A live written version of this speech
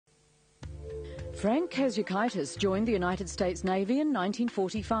Frank Kazukaitis joined the United States Navy in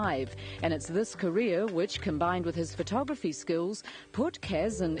 1945, and it's this career which, combined with his photography skills, put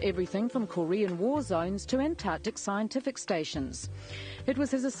Kaz in everything from Korean war zones to Antarctic scientific stations. It was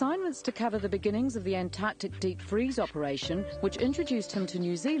his assignments to cover the beginnings of the Antarctic deep freeze operation which introduced him to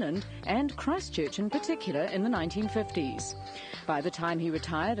New Zealand and Christchurch in particular in the 1950s. By the time he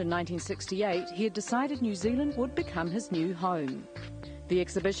retired in 1968, he had decided New Zealand would become his new home. The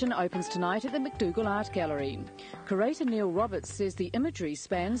exhibition opens tonight at the McDougall Art Gallery. Curator Neil Roberts says the imagery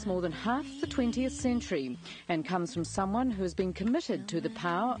spans more than half the 20th century and comes from someone who has been committed to the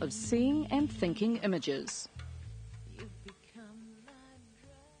power of seeing and thinking images.